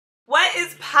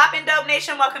is poppin' Dope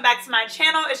Nation? Welcome back to my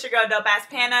channel. It's your girl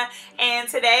DOPEaxxPANA, and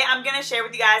today I'm gonna share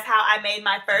with you guys how I made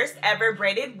my first ever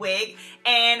braided wig.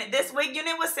 And this wig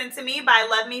unit was sent to me by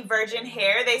LuvMe Virgin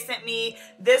Hair. They sent me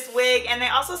this wig and they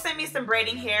also sent me some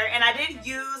braiding hair, and I did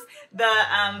use the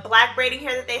black braiding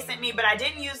hair that they sent me, but I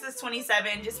didn't use this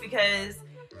 27 just because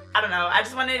I don't know, I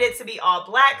just wanted it to be all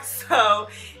black. So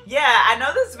yeah, I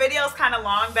know this video is kind of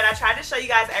long, but I tried to show you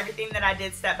guys everything that I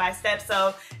did step by step,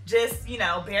 so just, you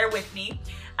know, bear with me.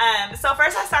 So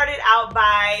first I started out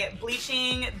by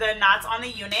bleaching the knots on the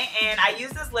unit, and I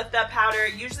use this lift up powder.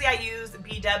 Usually I use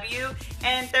BW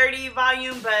and 30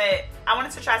 volume, but I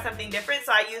wanted to try something different,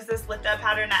 so I used this lift up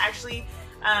powder, and I actually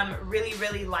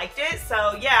really liked it.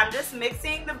 So yeah, I'm just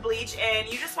mixing the bleach, and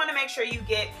you just want to make sure you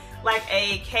get like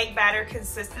a cake batter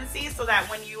consistency so that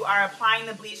when you are applying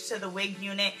the bleach to the wig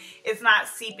unit, it's not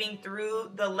seeping through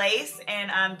the lace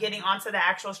and getting onto the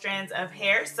actual strands of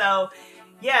hair. So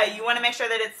yeah, you want to make sure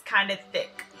that it's kind of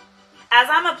thick. As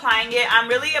I'm applying it, I'm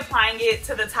really applying it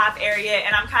to the top area,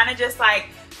 and I'm kind of just like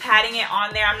patting it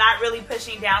on there. I'm not really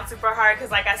pushing down super hard because,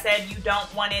 like I said, you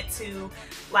don't want it to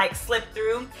like slip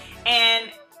through.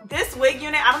 And this wig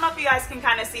unit, I don't know if you guys can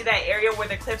kind of see that area where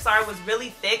the clips are, was really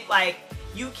thick. Like,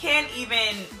 you can't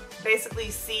even basically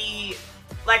see,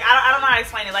 like, I don't know how to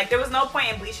explain it. Like, there was no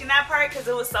point in bleaching that part because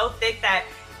it was so thick that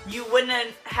you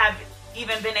wouldn't have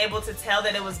even been able to tell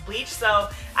that it was bleached. So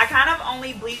I kind of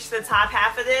only bleached the top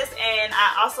half of this, and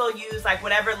I also used like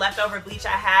whatever leftover bleach I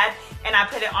had, and I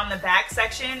put it on the back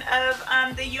section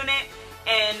of the unit.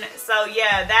 And so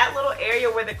yeah, that little area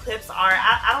where the clips are,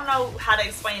 I don't know how to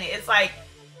explain it. It's like,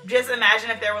 just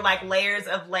imagine if there were like layers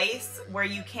of lace where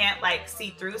you can't like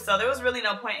see through. So there was really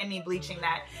no point in me bleaching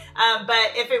that.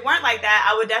 But if it weren't like that,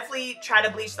 I would definitely try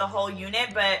to bleach the whole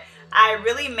unit. But I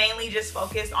really mainly just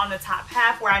focused on the top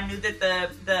half where I knew that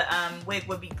the wig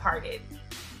would be parted.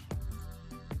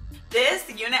 This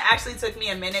unit actually took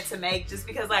me a minute to make just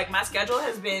because like my schedule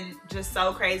has been just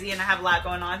so crazy and I have a lot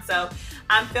going on. So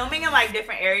I'm filming in like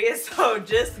different areas, so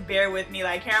just bear with me.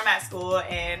 Like, here I'm at school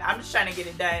and I'm just trying to get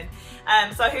it done.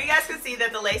 So here you guys can see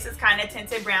that the lace is kind of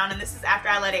tinted brown, and this is after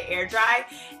I let it air dry.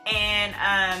 And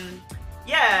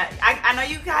yeah, I know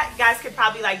you guys could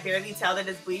probably like barely tell that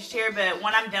it's bleached here, but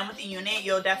when I'm done with the unit,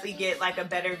 you'll definitely get like a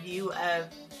better view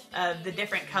of the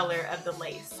different color of the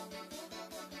lace.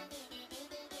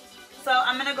 So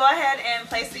I'm going to go ahead and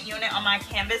place the unit on my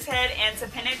canvas head, and to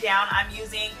pin it down, I'm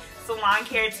using salon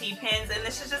care T-pins, and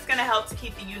this is just going to help to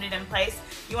keep the unit in place.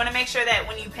 You want to make sure that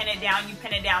when you pin it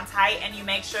down tight, and you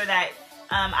make sure that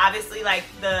obviously like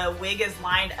the wig is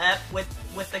lined up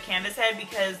with the canvas head,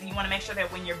 because you want to make sure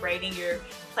that when you're braiding, you're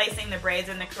placing the braids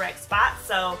in the correct spot.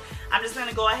 So I'm just going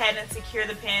to go ahead and secure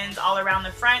the pins all around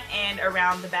the front and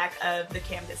around the back of the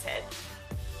canvas head.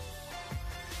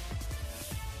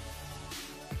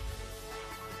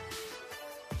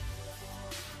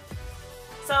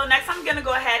 So next I'm going to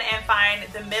go ahead and find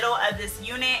the middle of this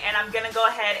unit, and I'm going to go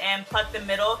ahead and pluck the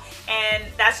middle, and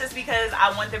that's just because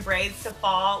I want the braids to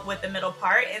fall with the middle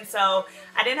part. And so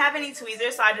I didn't have any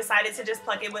tweezers, so I decided to just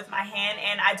pluck it with my hand,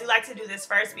 and I do like to do this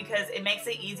first because it makes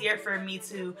it easier for me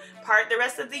to part the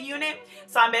rest of the unit.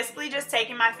 So I'm basically just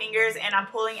taking my fingers and I'm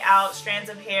pulling out strands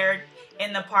of hair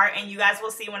in the part, and you guys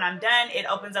will see when I'm done, it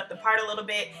opens up the part a little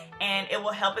bit, and it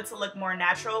will help it to look more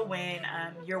natural when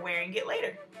you're wearing it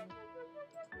later.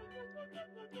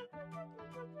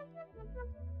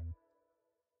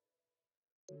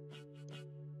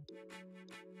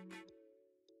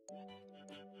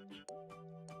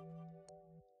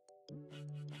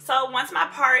 So once my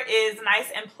part is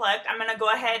nice and plucked, I'm going to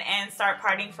go ahead and start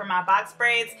parting for my box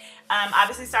braids.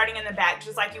 Obviously starting in the back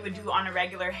just like you would do on a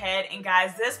regular head. And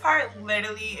guys, this part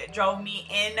literally drove me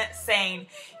insane.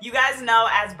 You guys know,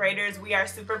 as braiders, we are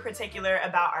super particular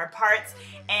about our parts,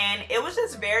 and it was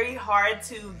just very hard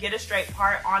to get a straight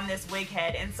part on this wig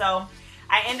head. And so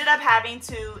I ended up having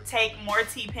to take more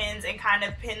T-pins and kind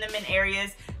of pin them in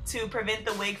areas to prevent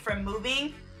the wig from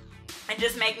moving, and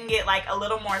just making it like a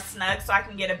little more snug so I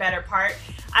can get a better part.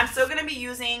 I'm still going to be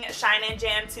using Shine and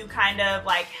Jam to kind of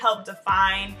like help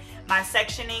define my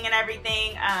sectioning and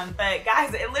everything. But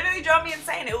guys, it literally drove me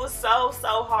insane. It was so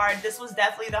hard. This was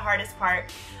definitely the hardest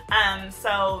part.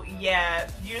 So yeah,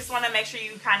 you just want to make sure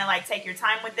you kind of like take your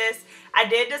time with this. I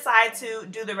did decide to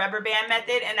do the rubber band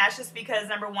method, and that's just because,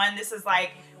 number one, this is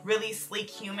like really sleek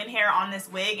human hair on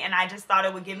this wig, and I just thought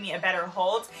it would give me a better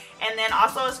hold. And then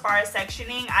also, as far as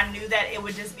sectioning, I knew that it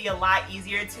would just be a lot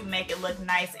easier to make it look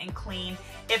nice and clean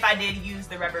if I did use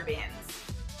the rubber bands.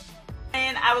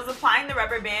 And I was applying the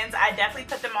rubber bands. I definitely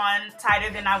put them on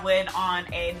tighter than I would on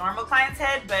a normal client's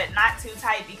head, but not too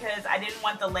tight because I didn't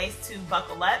want the lace to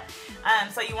buckle up.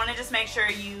 So you want to just make sure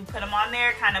you put them on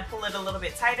there, kind of pull it a little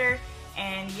bit tighter.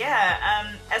 And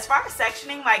yeah, as far as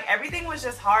sectioning, like everything was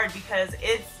just hard because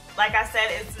it's, like I said,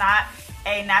 it's not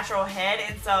a natural head,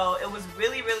 and so it was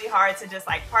really, really hard to just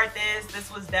like part this.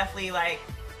 This was definitely like,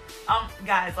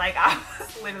 guys, like I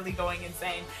was literally going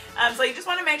insane. So you just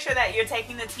want to make sure that you're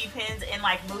taking the T-pins and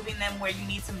like moving them where you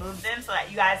need to move them so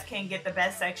that you guys can get the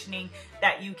best sectioning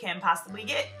that you can possibly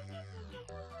get.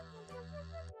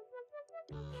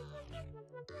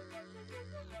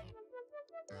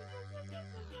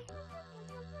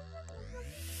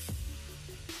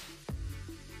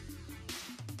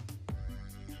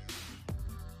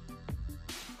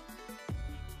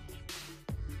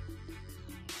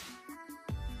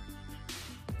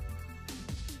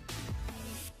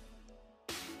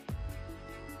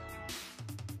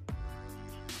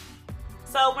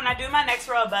 So when I do my next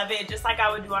row above it, just like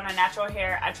I would do on a natural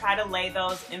hair, I try to lay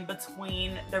those in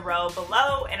between the row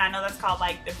below, and I know that's called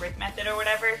like the brick method or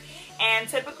whatever. And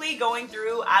typically going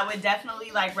through, I would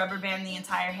definitely like rubber band the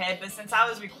entire head, but since I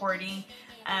was recording,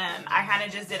 I kind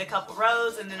of just did a couple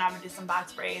rows, and then I would do some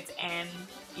box braids, and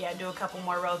yeah, do a couple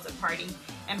more rows of parting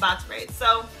and box braids.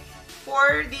 So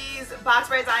for these box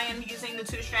braids, I am using the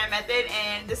 2-strand method,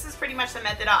 and this is pretty much the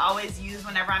method I always use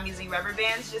whenever I'm using rubber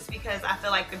bands, just because I feel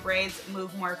like the braids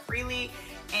move more freely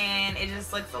and it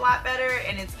just looks a lot better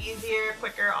and it's easier,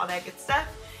 quicker, all that good stuff.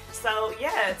 So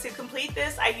yeah, to complete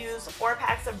this, I use 4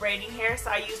 packs of braiding hair. So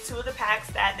I used 2 of the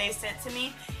packs that they sent to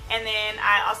me, and then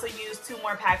I also used 2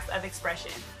 more packs of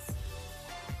expressions.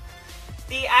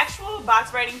 The actual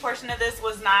box braiding portion of this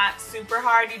was not super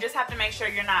hard. You just have to make sure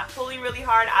you're not pulling really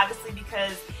hard, obviously,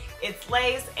 because it's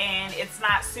lace and it's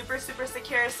not super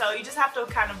secure, so you just have to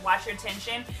kind of watch your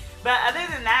tension. But other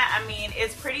than that, I mean,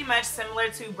 it's pretty much similar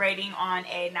to braiding on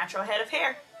a natural head of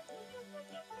hair.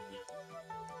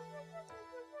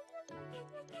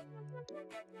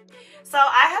 So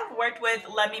I have worked with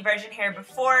LuvMe Virgin Hair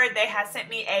before. They had sent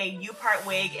me a U-part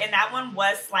wig, and that one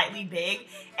was slightly big.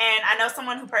 And I know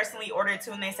someone who personally ordered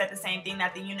 2, and they said the same thing,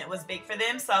 that the unit was big for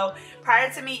them. So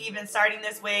prior to me even starting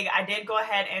this wig, I did go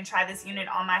ahead and try this unit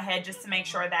on my head just to make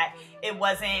sure that it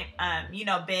wasn't, you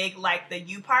know, big like the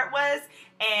U-part was.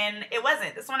 And it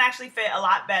wasn't. This one actually fit a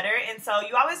lot better, and so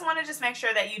you always want to just make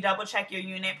sure that you double check your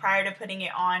unit prior to putting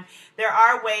it on. There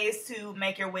are ways to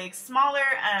make your wig smaller.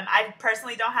 I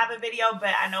personally don't have a video,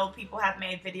 but I know people have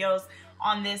made videos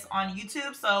on this on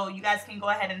YouTube, so you guys can go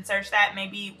ahead and search that.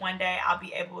 Maybe one day I'll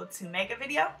be able to make a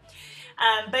video.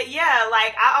 But yeah,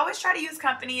 like I always try to use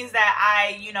companies that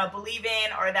I, you know, believe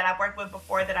in or that I've worked with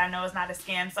before that I know is not a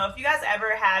scam. So if you guys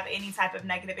ever have any type of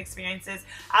negative experiences,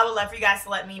 I would love for you guys to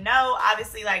let me know.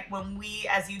 Obviously, like when we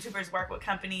as YouTubers work with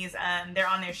companies, they're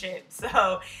on their shit.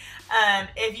 So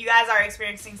if you guys are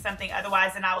experiencing something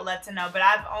otherwise, then I would love to know. But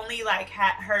I've only like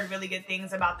heard really good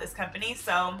things about this company.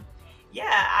 So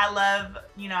yeah, I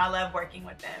love working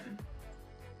with them.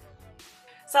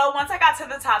 So once I got to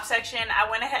the top section, I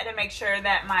went ahead and make sure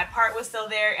that my part was still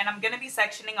there, and I'm going to be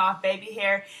sectioning off baby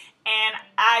hair. And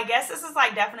I guess this is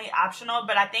like definitely optional,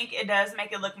 but I think it does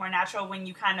make it look more natural when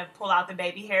you kind of pull out the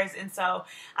baby hairs. And so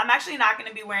I'm actually not going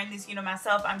to be wearing these, you know,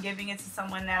 myself. I'm giving it to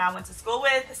someone that I went to school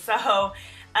with. So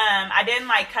I didn't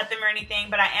like cut them or anything,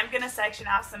 but I am going to section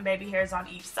out some baby hairs on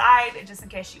each side just in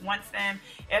case she wants them.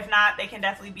 If not, they can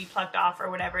definitely be plucked off or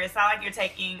whatever. It's not like you're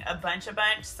taking a bunch.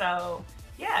 So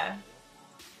yeah.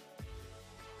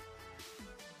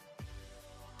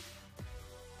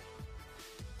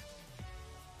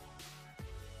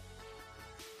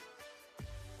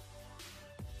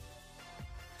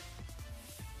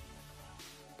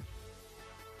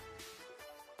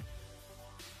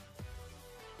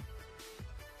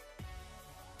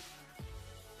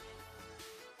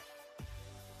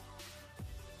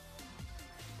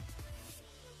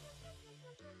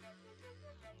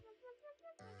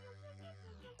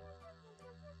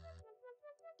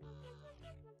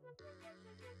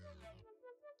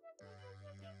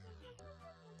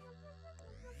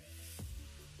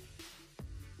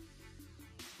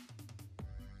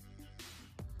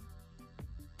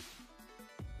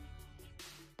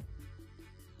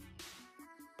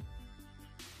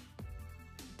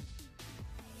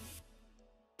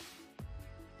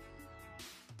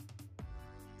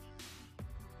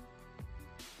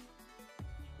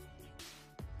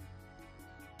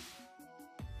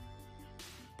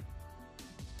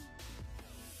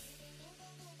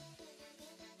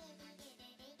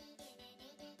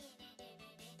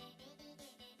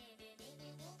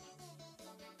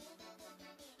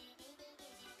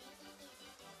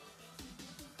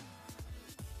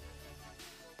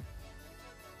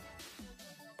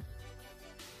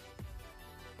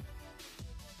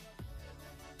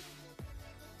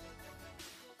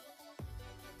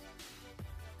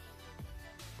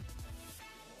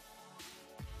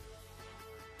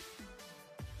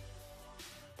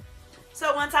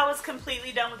 So once I was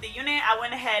completely done with the unit, I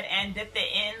went ahead and dipped the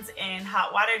ends in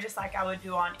hot water just like I would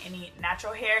do on any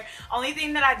natural hair. Only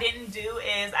thing that I didn't do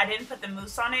is I didn't put the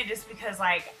mousse on it just because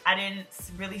like I didn't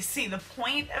really see the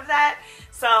point of that.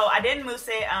 So I didn't mousse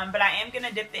it, but I am going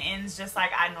to dip the ends just like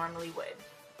I normally would.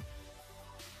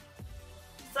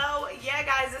 So yeah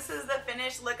guys, this is the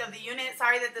finished look of the unit.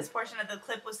 Sorry that this portion of the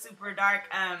clip was super dark.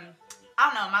 I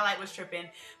don't know, my light was tripping,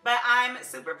 but I'm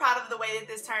super proud of the way that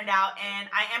this turned out, and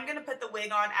I am going to put the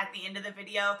wig on at the end of the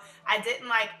video. I didn't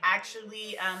like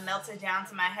actually melt it down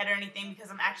to my head or anything because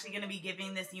I'm actually going to be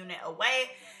giving this unit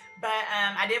away, but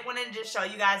I did want to just show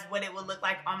you guys what it would look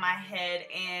like on my head,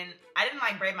 and I didn't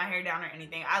like braid my hair down or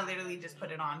anything. I literally just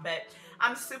put it on, but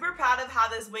I'm super proud of how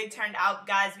this wig turned out,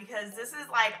 guys, because this is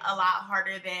like a lot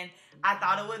harder than I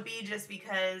thought it would be, just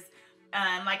because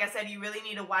like I said, you really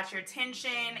need to watch your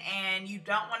tension, and you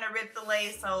don't want to rip the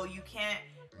lace, so you can't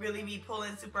really be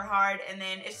pulling super hard, and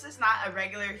then it's just not a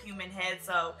regular human head,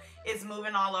 so it's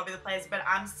moving all over the place. But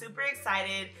I'm super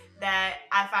excited that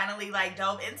I finally like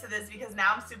dove into this, because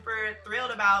now I'm super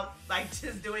thrilled about like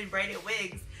just doing braided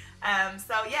wigs.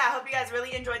 So yeah, I hope you guys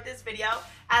really enjoyed this video.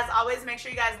 As always, make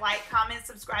sure you guys like, comment,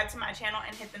 subscribe to my channel,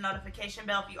 and hit the notification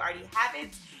bell if you already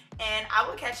haven't. And I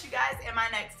will catch you guys in my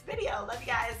next video. Love you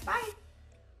guys. Bye.